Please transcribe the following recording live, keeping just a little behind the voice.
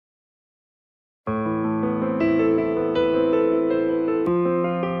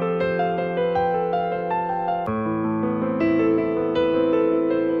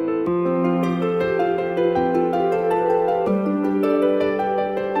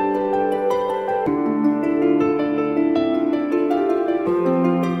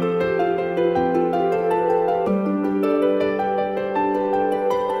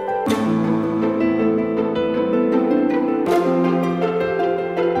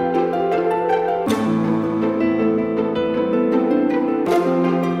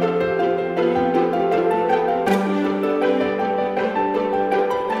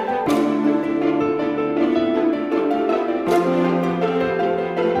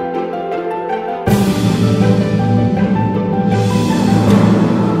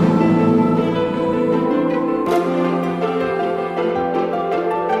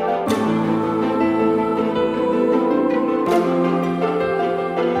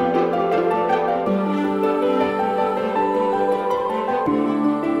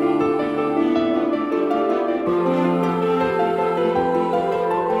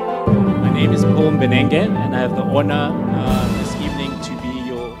Benenge, and I have the honor this evening to be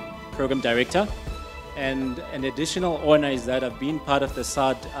your program director. And an additional honor is that I've been part of the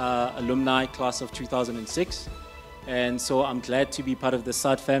SAADP Alumni class of 2006. And so I'm glad to be part of the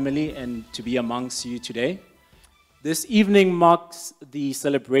SAADP family and to be amongst you today. This evening marks the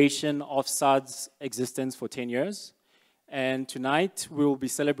celebration of SAADP's existence for 10 years. And tonight we will be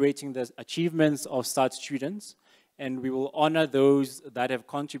celebrating the achievements of SAADP students, and we will honor those that have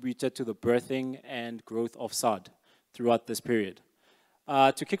contributed to the birthing and growth of SAADP throughout this period.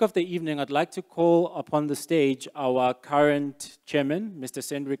 To kick off the evening, I'd like to call upon the stage our current chairman, Mr.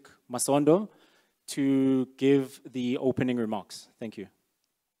 Cedric Masondo, to give the opening remarks. Thank you.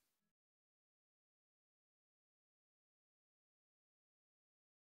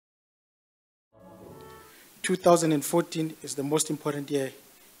 2014 is the most important year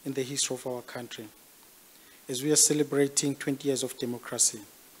in the history of our country, as we are celebrating 20 years of democracy.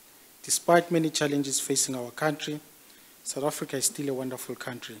 Despite many challenges facing our country, South Africa is still a wonderful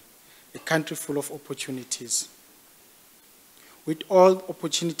country, a country full of opportunities. With all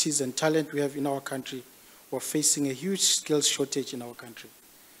opportunities and talent we have in our country, we're facing a huge skills shortage in our country.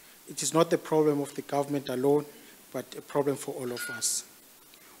 It is not the problem of the government alone, but a problem for all of us.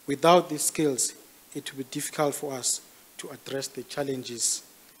 Without these skills, it will be difficult for us to address the challenges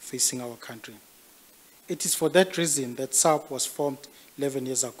facing our country. It is for that reason that SAADP was formed 11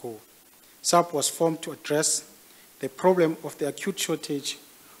 years ago. SAADP was formed to address the problem of the acute shortage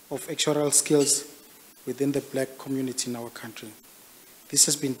of actuarial skills within the black community in our country. This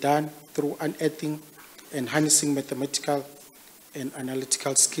has been done through unearthing and harnessing mathematical and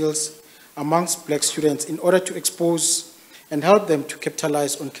analytical skills amongst black students in order to expose and help them to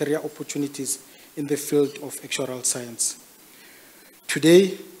capitalize on career opportunities in the field of actuarial science.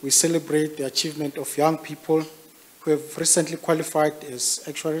 Today, we celebrate the achievement of young people who have recently qualified as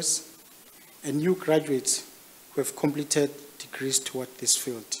actuaries and new graduates who have completed degrees toward this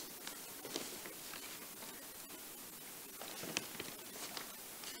field.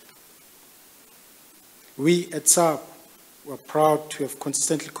 We at SAADP were proud to have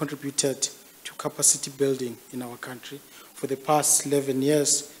consistently contributed to capacity building in our country for the past 11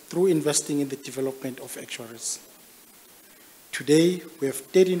 years through investing in the development of actuaries. Today, we have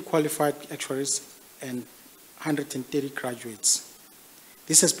 13 qualified actuaries and 130 graduates.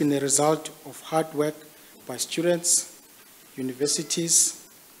 This has been a result of hard work by students, universities,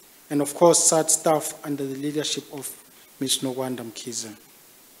 and of course, SAADP staff under the leadership of Ms. Nogwanda Mkhize.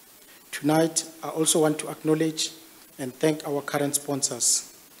 Tonight, I also want to acknowledge and thank our current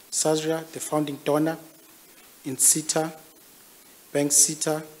sponsors, Sazria, the founding donor, INSITA, Bank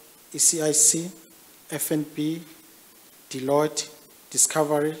SITA, ECIC, FNB, Deloitte,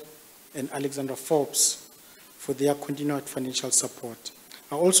 Discovery, and Alexander Forbes for their continued financial support.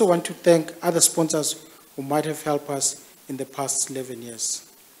 I also want to thank other sponsors who might have helped us in the past 11 years.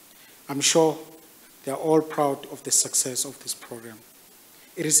 I'm sure they are all proud of the success of this program.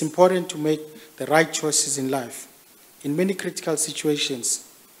 It is important to make the right choices in life. In many critical situations,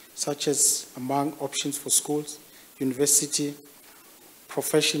 such as among options for schools, university,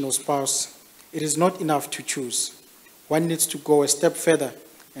 profession, or spouse, it is not enough to choose. One needs to go a step further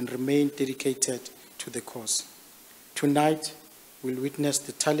and remain dedicated to the cause. Tonight, we'll witness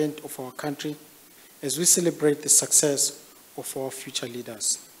the talent of our country as we celebrate the success of our future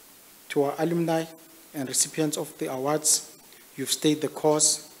leaders. To our alumni and recipients of the awards, you've stayed the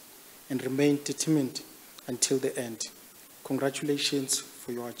course and remained determined until the end. Congratulations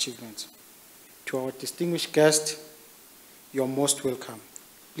for your achievements. To our distinguished guests, you're most welcome.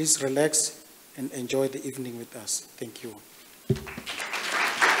 Please relax and enjoy the evening with us. Thank you.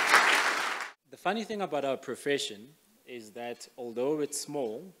 The funny thing about our profession is that although it's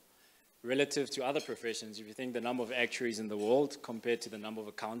small, relative to other professions, if you think the number of actuaries in the world compared to the number of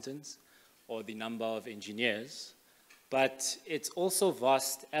accountants or the number of engineers, but it's also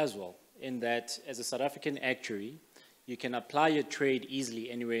vast as well, in that as a South African actuary, you can apply your trade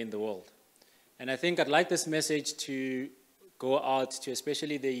easily anywhere in the world. And I think I'd like this message to go out to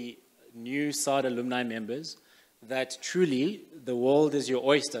especially the new SAADP alumni members, that truly the world is your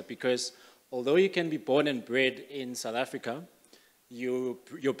oyster, because although you can be born and bred in South Africa, your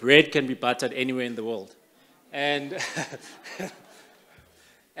bread can be buttered anywhere in the world. And,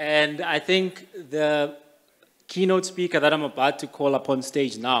 and I think the keynote speaker that I'm about to call upon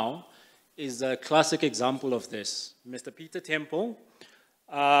stage now is a classic example of this. Mr. Peter Temple,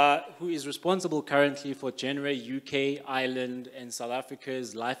 who is responsible currently for Genera UK, Ireland, and South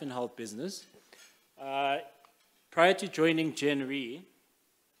Africa's life and health business. Prior to joining Genera,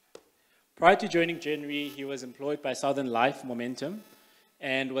 he was employed by Southern Life Momentum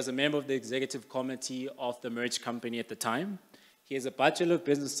and was a member of the executive committee of the merged company at the time. He has a Bachelor of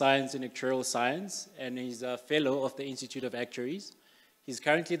Business Science in Actuarial Science, and he's a fellow of the Institute of Actuaries. He's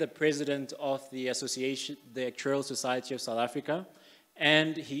currently the president of the association, the Actuarial Society of South Africa,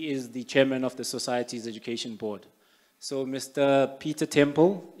 and he is the chairman of the Society's Education Board. So Mr. Peter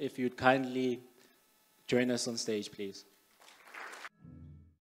Temple, if you'd kindly join us on stage, please.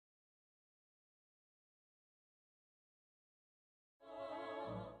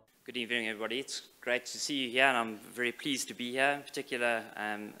 Good evening, everybody. It's great to see you here, and I'm very pleased to be here. In particular,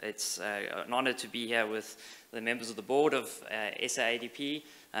 it's an honor to be here with the members of the board of SAADP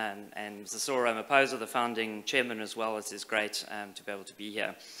and Zasora Maposa, the founding chairman, as well. It's great to be able to be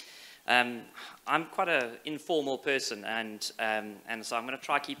here. I'm quite an informal person, and so I'm going to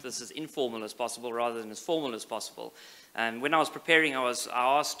try to keep this as informal as possible rather than as formal as possible. When I was preparing, I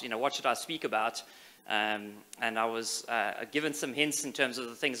asked, what should I speak about? And I was given some hints in terms of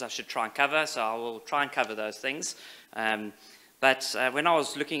the things I should try and cover, so I will try and cover those things. But when I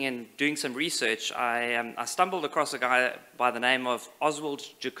was looking and doing some research, I stumbled across a guy by the name of Oswald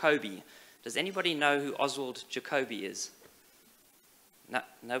Jacoby. Does anybody know who Oswald Jacoby is? No,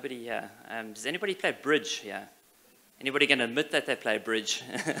 nobody here. Does anybody play bridge here? Anybody going to admit that they play bridge?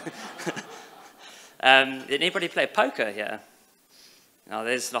 Did anybody play poker here? Now,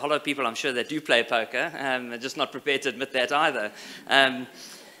 there's a whole lot of people, I'm sure, that do play poker. They're just not prepared to admit that either.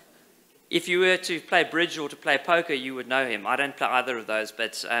 If you were to play bridge or to play poker, you would know him. I don't play either of those,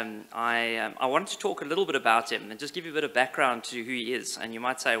 but I wanted to talk a little bit about him and just give you a bit of background to who he is. And you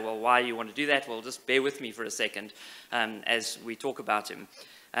might say, well, why do you want to do that? Well, just bear with me for a second as we talk about him.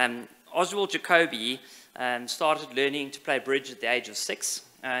 Oswald Jacoby started learning to play bridge at the age of 6.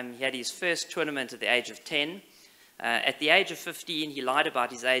 He had his first tournament at the age of 10. At the age of 15, he lied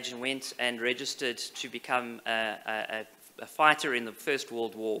about his age and went and registered to become a fighter in the First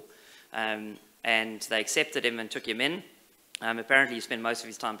World War. And they accepted him and took him in. Apparently, he spent most of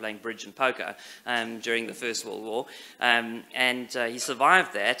his time playing bridge and poker during the First World War. He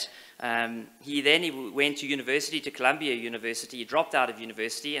survived that. He went to university, to Columbia University. He dropped out of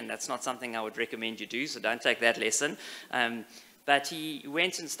university, and that's not something I would recommend you do, so don't take that lesson. But he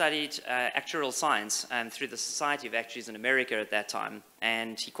went and studied actuarial science through the Society of Actuaries in America at that time.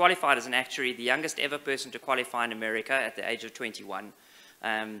 And he qualified as an actuary, the youngest ever person to qualify in America at the age of 21.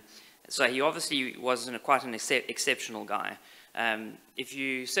 So he obviously was quite an exceptional guy. If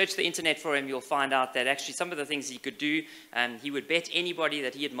you search the internet for him, you'll find out that actually some of the things he could do, he would bet anybody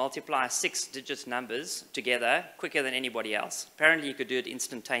that he'd multiply 6-digit numbers together quicker than anybody else. Apparently he could do it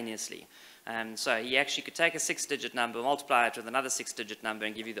instantaneously. So he actually could take a 6-digit number, multiply it with another 6-digit number,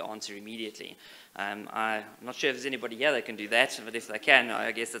 and give you the answer immediately. I'm not sure if there's anybody here that can do that, but if they can,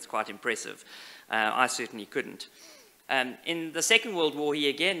 I guess that's quite impressive. I certainly couldn't. In the Second World War, he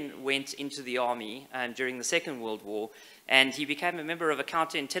again went into the army during the Second World War, and he became a member of a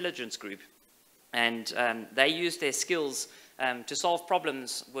counterintelligence group. And they used their skills to solve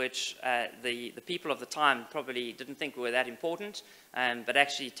problems which the people of the time probably didn't think were that important, but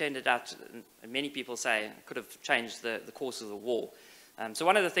actually turned it out, many people say, could have changed the course of the war. So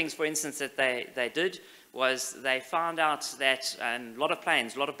one of the things, for instance, that they did was they found out that a lot of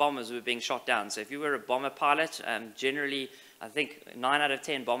planes, a lot of bombers were being shot down. So if you were a bomber pilot, generally, I think 9 out of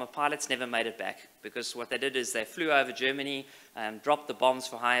 10 bomber pilots never made it back, because what they did is they flew over Germany, dropped the bombs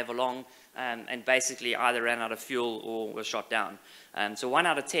for however long, and basically either ran out of fuel or were shot down. So 1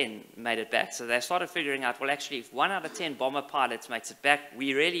 out of 10 made it back. So they started figuring out, well, actually, if 1 out of 10 bomber pilots makes it back,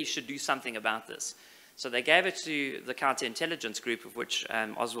 we really should do something about this. So they gave it to the counterintelligence group, of which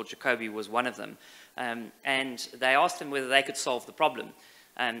Oswald Jacoby was one of them, and they asked them whether they could solve the problem.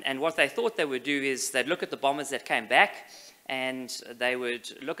 And what they thought they would do is they'd look at the bombers that came back, and they would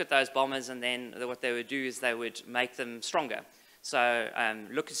look at those bombers, and then what they would do is they would make them stronger. So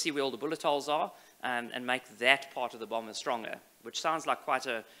look to see where all the bullet holes are, and make that part of the bomber stronger, which sounds like quite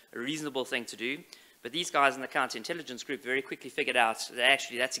a reasonable thing to do. But these guys in the counterintelligence group very quickly figured out that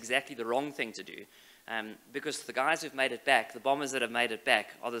actually that's exactly the wrong thing to do. Because the guys who've made it back, the bombers that have made it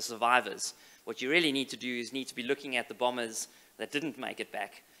back, are the survivors. What you really need to do is need to be looking at the bombers that didn't make it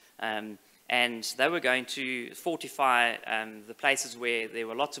back. And they were going to fortify the places where there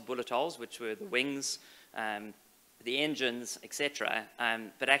were lots of bullet holes, which were the wings, the engines, etc.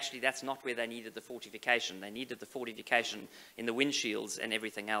 But actually, that's not where they needed the fortification. They needed the fortification in the windshields and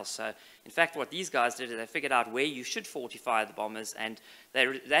everything else. So, in fact, what these guys did is they figured out where you should fortify the bombers, and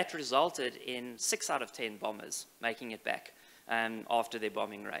that resulted in 6 out of 10 bombers making it back. after their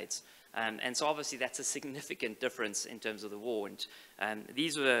bombing raids. And so obviously that's a significant difference in terms of the war. And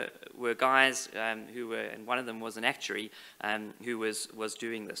these were guys who were, and one of them was an actuary who was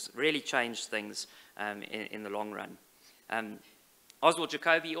doing this. Really changed things in the long run. Oswald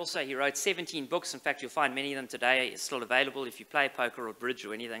Jacoby also, he wrote 17 books. In fact, you'll find many of them today still available. If you play poker or bridge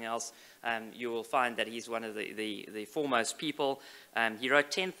or anything else, you will find that he's one of the foremost people. He wrote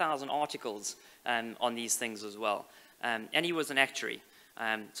 10,000 articles on these things as well. And he was an actuary.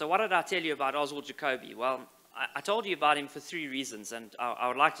 So what did I tell you about Oswald Jacoby? Well, I told you about him for 3 reasons, and I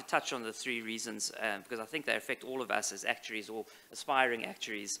would like to touch on the 3 reasons because I think they affect all of us as actuaries or aspiring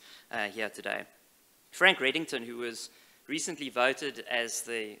actuaries here today. Frank Reddington, who was recently voted as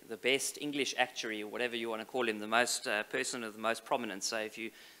the best English actuary, or whatever you want to call him, the most person of the most prominence. So if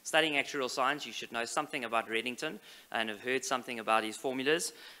you're studying actuarial science, you should know something about Reddington and have heard something about his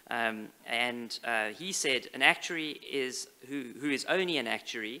formulas. He said an actuary who is only an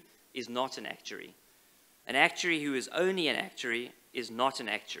actuary is not an actuary. An actuary who is only an actuary is not an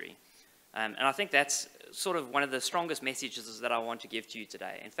actuary. And I think that's sort of one of the strongest messages that I want to give to you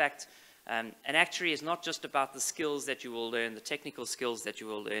today. In fact, an actuary is not just about the skills that you will learn, the technical skills that you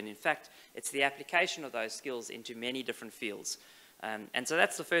will learn. In fact, it's the application of those skills into many different fields. And so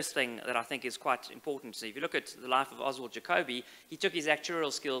that's the first thing that I think is quite important. So if you look at the life of Oswald Jacoby, he took his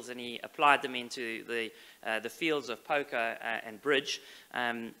actuarial skills and he applied them into the fields of poker and bridge.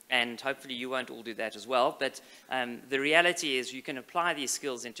 And hopefully you won't all do that as well. But the reality is you can apply these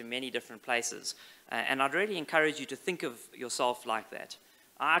skills into many different places. And I'd really encourage you to think of yourself like that.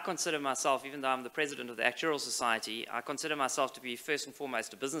 I consider myself, even though I'm the president of the Actuarial Society, I consider myself to be first and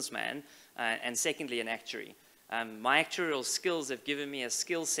foremost a businessman and secondly an actuary. My actuarial skills have given me a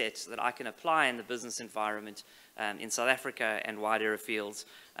skill set that I can apply in the business environment in South Africa and wider fields.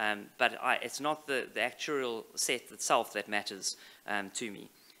 But it's not the actuarial set itself that matters to me.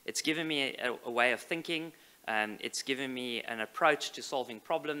 It's given me a way of thinking. It's given me an approach to solving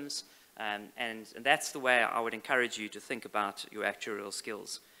problems. And that's the way I would encourage you to think about your actuarial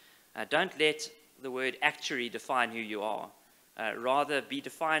skills. Don't let the word actuary define who you are. Rather, be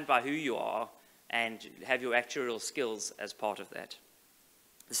defined by who you are and have your actuarial skills as part of that.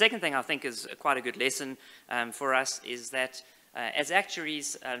 The second thing I think is quite a good lesson for us is that as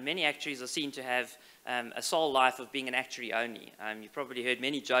actuaries, many actuaries are seen to have a sole life of being an actuary only. You've probably heard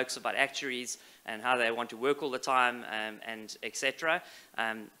many jokes about actuaries and how they want to work all the time and etc.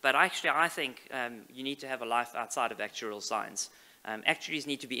 But actually I think you need to have a life outside of actuarial science. Actuaries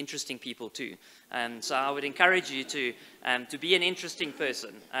need to be interesting people too. So I would encourage you to be an interesting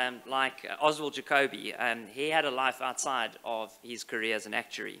person like Oswald Jacoby. He had a life outside of his career as an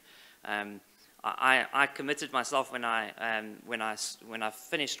actuary. I committed myself when I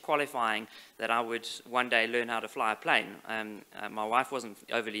finished qualifying that I would one day learn how to fly a plane. My wife wasn't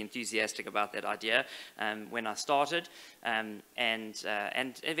overly enthusiastic about that idea when I started, and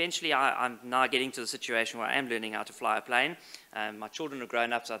eventually I'm now getting to the situation where I am learning how to fly a plane. My children are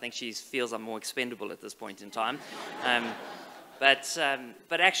grown up, so I think she feels I'm more expendable at this point in time.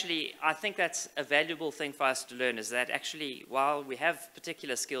 But actually, I think that's a valuable thing for us to learn, is that actually, while we have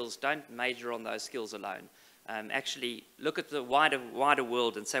particular skills, don't major on those skills alone. Actually, look at the wider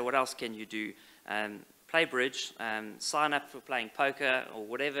world and say, what else can you do? Play bridge, sign up for playing poker, or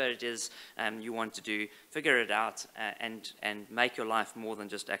whatever it is you want to do. Figure it out and make your life more than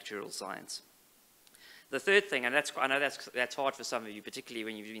just actuarial science. The third thing, and I know that's hard for some of you, particularly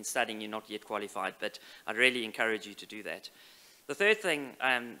when you've been studying, you're not yet qualified, but I'd really encourage you to do that. The third thing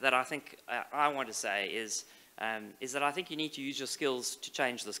that I think I want to say is that I think you need to use your skills to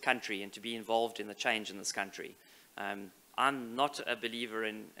change this country and to be involved in the change in this country. I'm not a believer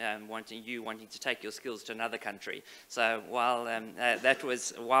in wanting to take your skills to another country. So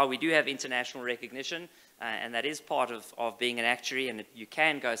while we do have international recognition, and that is part of being an actuary, and you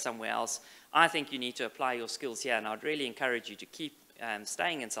can go somewhere else, I think you need to apply your skills here, and I'd really encourage you to keep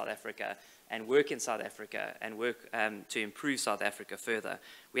staying in South Africa and work in South Africa and work to improve South Africa further.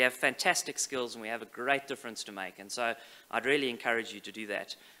 We have fantastic skills and we have a great difference to make, and so I'd really encourage you to do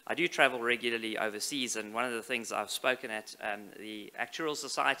that. I do travel regularly overseas, and one of the things I've spoken at the Actuarial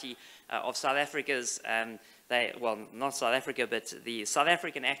Society of South Africa's, well, not South Africa, but the South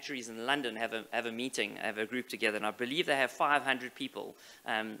African Actuaries in London have a meeting, have a group together, and I believe they have 500 people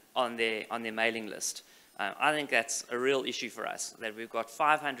on their mailing list. I think that's a real issue for us, that we've got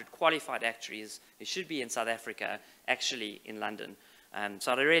 500 qualified actuaries who should be in South Africa, actually in London.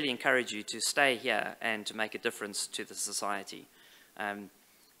 So I'd really encourage you to stay here and to make a difference to the society.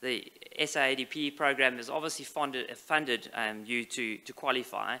 The SAADP program has obviously funded you to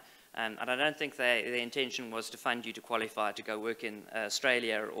qualify, And I don't think their intention was to fund you to qualify to go work in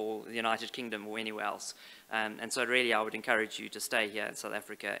Australia or the United Kingdom or anywhere else. And so really I would encourage you to stay here in South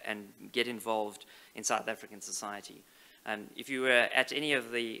Africa and get involved in South African society. If you were at any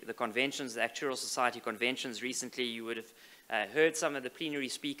of the conventions, the Actuarial Society conventions recently, you would have heard some of the plenary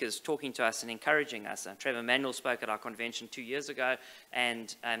speakers talking to us and encouraging us. Trevor Manuel spoke at our convention 2 years ago,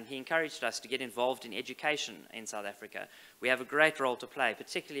 and he encouraged us to get involved in education in South Africa. We have a great role to play,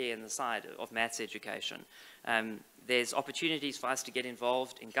 particularly in the side of maths education. There's opportunities for us to get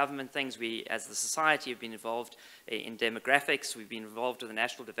involved in government things. We, as the society, have been involved in demographics. We've been involved with the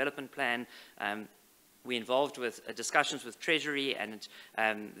National Development Plan. We're involved with discussions with Treasury, and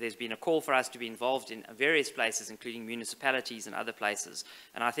there's been a call for us to be involved in various places, including municipalities and other places.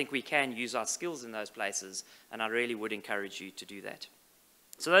 And I think we can use our skills in those places, and I really would encourage you to do that.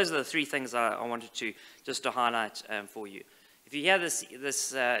 So those are the three things I wanted to just to highlight for you. If you hear this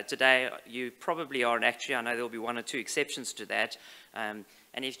today, you probably are an actuary. I know there'll be one or two exceptions to that.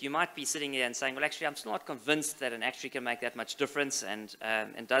 And if you might be sitting here and saying, well, actually, I'm still not convinced that an actuary can make that much difference and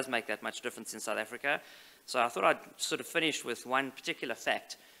does make that much difference in South Africa. So I thought I'd sort of finish with one particular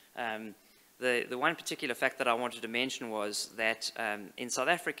fact. The one particular fact that I wanted to mention was that in South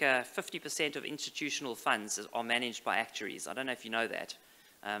Africa, 50% of institutional funds are managed by actuaries. I don't know if you know that.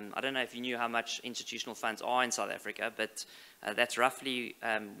 I don't know if you knew how much institutional funds are in South Africa, but that's roughly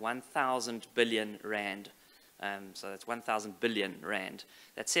 1,000 billion rand. So that's 1,000 billion rand.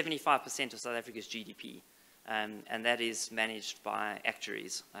 That's 75% of South Africa's GDP, and that is managed by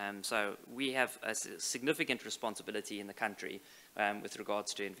actuaries. So we have a significant responsibility in the country with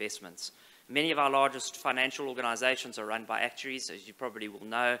regards to investments. Many of our largest financial organizations are run by actuaries, as you probably will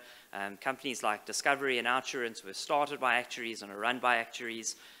know. Companies like Discovery and Outsurance were started by actuaries and are run by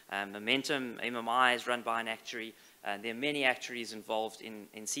actuaries. Momentum, MMI, is run by an actuary. There are many actuaries involved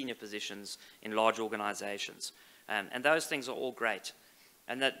in senior positions in large organizations. And those things are all great.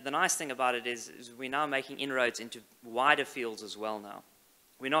 And the nice thing about it is we're now making inroads into wider fields as well now.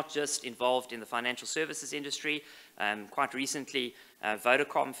 We're not just involved in the financial services industry. Quite recently,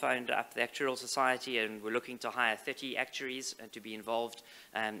 Vodacom phoned up the Actuarial Society, and we're looking to hire 30 actuaries to be involved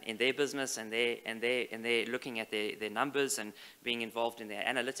in their business, and they're looking at their numbers and being involved in their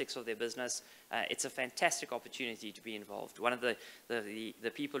analytics of their business. It's a fantastic opportunity to be involved. One of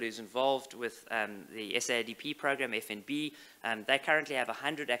the people who's involved with the SAADP program, FNB, they currently have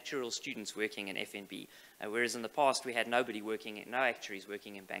 100 actuarial students working in FNB, whereas in the past we had no actuaries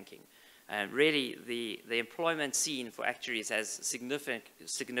working in banking. Really, the employment scene for actuaries has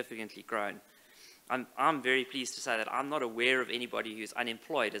significantly grown. I'm very pleased to say that I'm not aware of anybody who's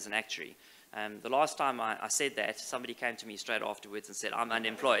unemployed as an actuary. The last time I said that, somebody came to me straight afterwards and said, I'm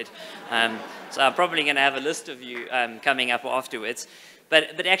unemployed. So I'm probably going to have a list of you coming up afterwards.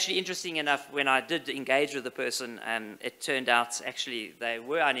 But actually, interesting enough, when I did engage with the person, it turned out actually they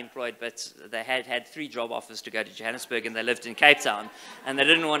were unemployed, but they had 3 job offers to go to Johannesburg, and they lived in Cape Town, and they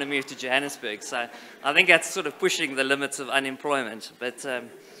didn't want to move to Johannesburg. So I think that's sort of pushing the limits of unemployment.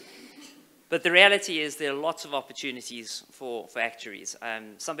 But the reality is there are lots of opportunities for actuaries.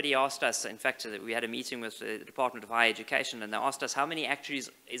 Somebody asked us, in fact, we had a meeting with the Department of Higher Education, and they asked us how many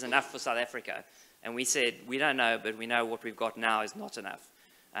actuaries is enough for South Africa. And we said, we don't know, but we know what we've got now is not enough.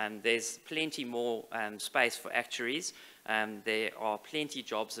 There's plenty more space for actuaries. There are plenty of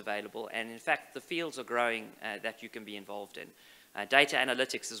jobs available. And in fact, the fields are growing that you can be involved in. Data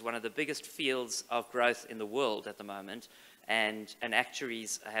analytics is one of the biggest fields of growth in the world at the moment. And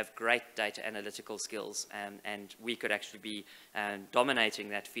actuaries have great data analytical skills. And we could actually be dominating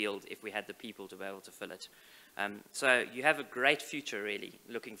that field if we had the people to be able to fill it. So you have a great future, really,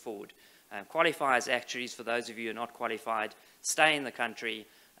 looking forward. Qualify as actuaries for those of you who are not qualified, stay in the country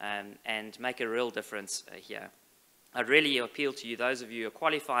and make a real difference here. I'd really appeal to you, those of you who are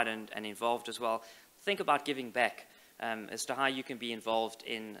qualified and involved as well, think about giving back as to how you can be involved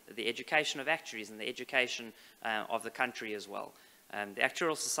in the education of actuaries and the education of the country as well. The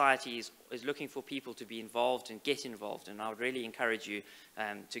Actuarial Society is looking for people to be involved and get involved, and I would really encourage you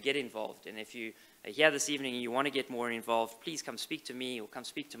to get involved. And if you are here this evening and you want to get more involved, please come speak to me or come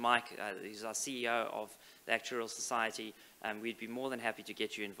speak to Mike, who's our CEO of the Actuarial Society. We'd be more than happy to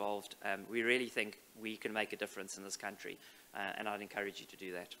get you involved. We really think we can make a difference in this country, and I'd encourage you to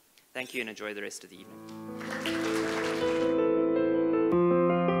do that. Thank you, and enjoy the rest of the evening.